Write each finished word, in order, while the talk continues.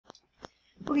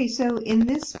Okay, so in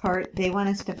this part, they want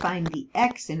us to find the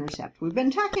x-intercept. We've been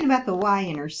talking about the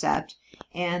y-intercept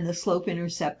and the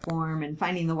slope-intercept form and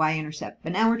finding the y-intercept,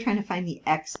 but now we're trying to find the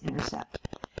x-intercept.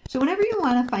 So whenever you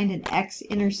want to find an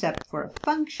x-intercept for a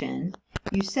function,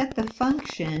 you set the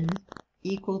function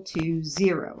equal to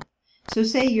 0. So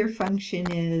say your function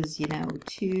is,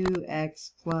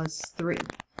 2x plus 3.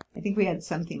 I think we had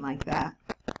something like that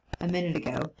a minute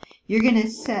ago. You're going to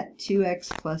set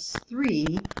 2x plus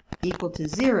 3 equal to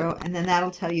 0, and then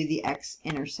that'll tell you the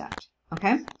x-intercept.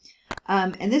 Okay?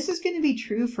 And this is going to be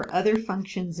true for other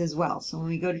functions as well. So when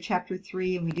we go to chapter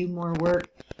 3 and we do more work,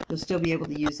 you'll still be able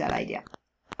to use that idea.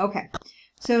 Okay,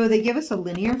 so they give us a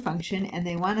linear function and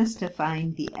they want us to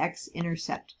find the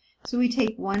x-intercept. So we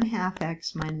take 1/2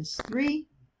 x minus 3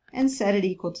 and set it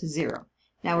equal to 0.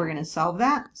 Now we're going to solve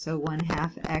that. So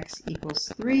 1/2 x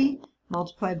equals 3,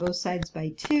 multiply both sides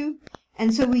by 2,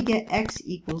 and so we get x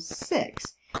equals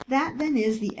 6. That then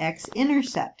is the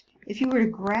x-intercept. If you were to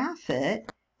graph it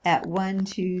at 1,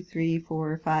 2, 3,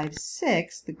 4, 5,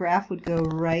 6, the graph would go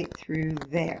right through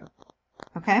there.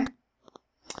 Okay?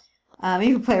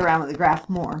 You can play around with the graph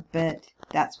more, but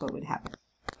that's what would happen.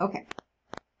 Okay.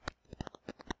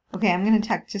 Okay, I'm going to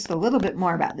talk just a little bit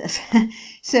more about this.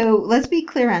 So let's be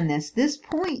clear on this. This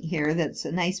point here, that's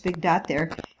a nice big dot there,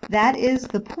 that is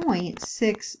the point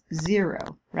 6,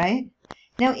 0, right?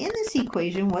 Now in this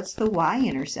equation, what's the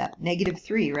y-intercept?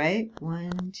 -3, right?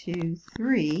 1, 2,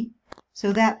 3.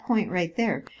 So that point right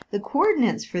there. The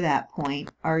coordinates for that point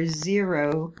are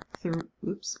 0,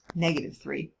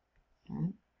 -3.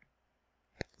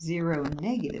 0,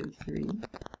 -3.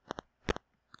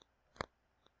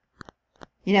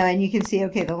 And you can see,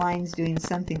 okay, the line's doing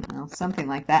something, well, something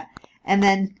like that. And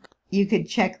then you could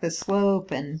check the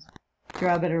slope and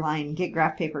draw a better line and get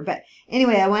graph paper. But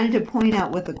anyway, I wanted to point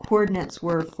out what the coordinates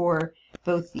were for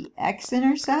both the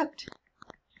x-intercept,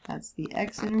 that's the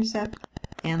x-intercept,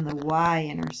 and the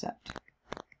y-intercept.